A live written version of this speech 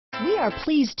We are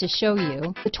pleased to show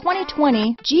you the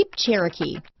 2020 Jeep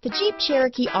Cherokee. The Jeep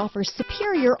Cherokee offers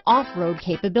superior off-road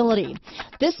capability.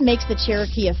 This makes the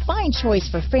Cherokee a fine choice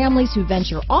for families who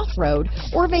venture off-road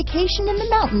or vacation in the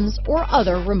mountains or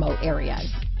other remote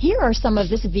areas. Here are some of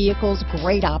this vehicle's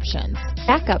great options: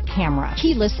 backup camera,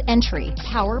 keyless entry,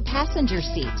 power passenger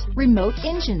seat, remote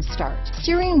engine start,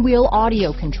 steering wheel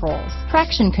audio controls,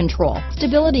 traction control,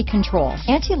 stability control,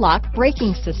 anti-lock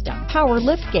braking system, power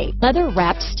liftgate,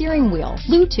 leather-wrapped steering wheel,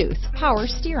 Bluetooth, power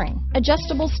steering,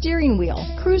 adjustable steering wheel,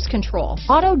 cruise control,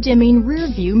 auto-dimming rear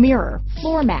view mirror,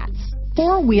 floor mats,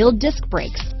 four-wheel disc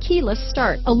brakes, keyless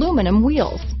start, aluminum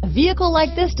wheels. A vehicle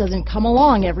like this doesn't come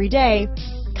along every day.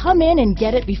 Come in and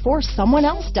get it before someone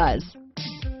else does.